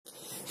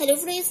Hello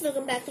friends,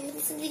 welcome back to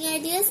Something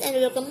Ideas and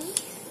welcome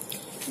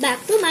back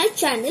to my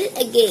channel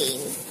again.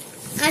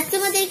 आज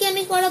তোমাদেরকে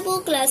আমি করাবো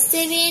class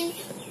 7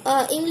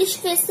 English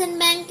question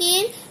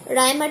ব্যাংকের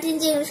রায় Martin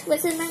যে ইংলিশ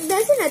কোয়েশ্চেন ব্যাংক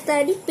আছে না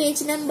তারই পেজ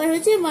নাম্বার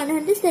হচ্ছে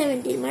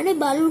 117 মানে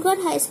বালুরঘাট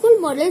হাই স্কুল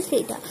মডেল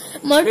 3টা।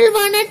 মডেল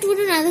 1 আর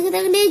 2 না দেখে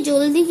থাকলে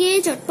জলদি গিয়ে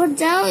চটপট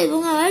যাও এবং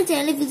আমার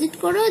চ্যানেলে ভিজিট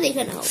করো,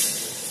 দেখে নাও।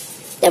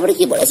 তারপরে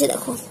কি বলেছে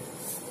দেখো,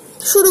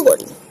 শুরু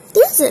করি,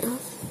 ঠিক আছে?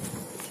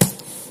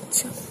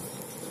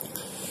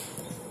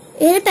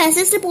 এর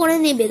প্যাসেজটা পড়ে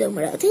নেবে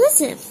তোমরা, ঠিক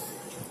আছে?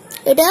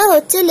 এটা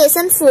হচ্ছে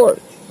lesson 4।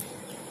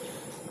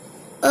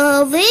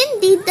 When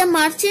did the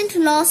merchant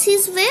lose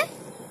his way?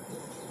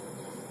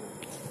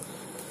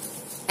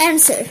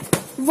 Answer: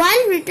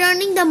 while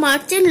returning, the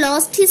merchant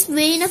lost his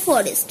way in a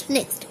forest.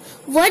 Next,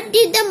 what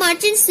did the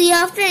merchant see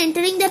after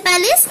entering the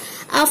palace?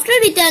 After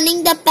returning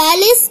the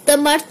palace, the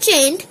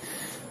merchant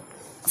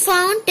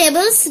found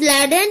tables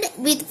laden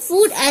with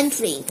food and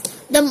drink.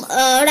 The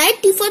write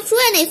T for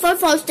true and A for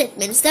false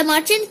statements. The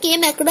merchant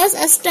came across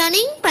a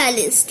stunning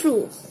palace.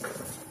 True.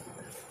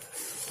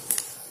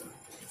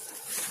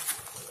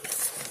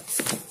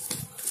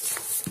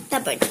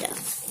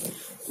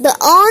 The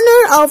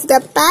owner of the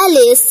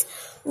palace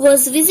was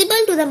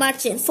visible to the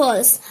merchant.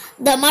 False.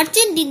 The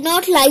merchant did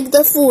not like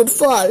the food.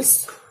 False.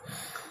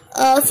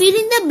 Fill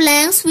in the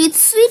blanks with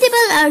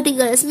suitable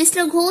articles.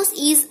 Mr. Ghosh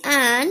is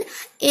an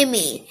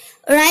MA.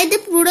 Write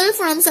the plural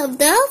forms of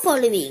the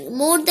following: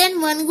 more than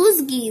one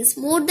goose, geese;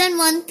 more than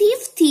one thief,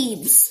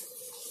 thieves.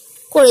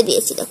 করে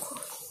দিয়েছি দেখো।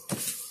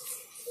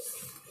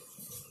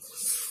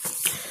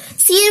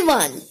 Tier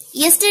 1.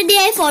 Yesterday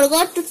I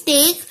forgot to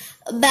take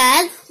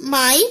back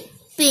my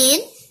pen.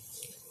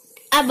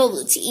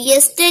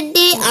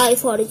 Yesterday I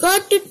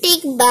forgot to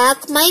take back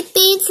my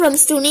pen from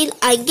Sunil.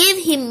 I gave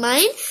him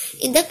mine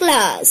in the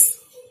class.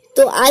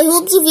 তো I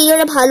hope যে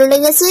ভিডিওটা ভালো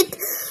লেগেছে।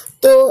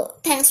 তো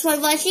thanks for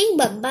watching,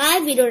 by.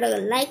 ভিডিওটাকে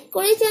like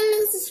করে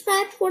চ্যানেলটাকে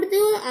subscribe করে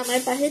দিও, আমার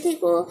পাশে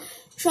থেকো,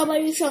 সবার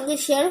সঙ্গে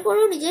শেয়ার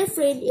করো, নিজের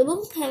ফ্রেন্ড এবং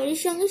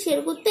ফ্যামিলির সঙ্গে শেয়ার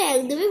করতে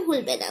একদমই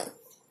ভুলবে না।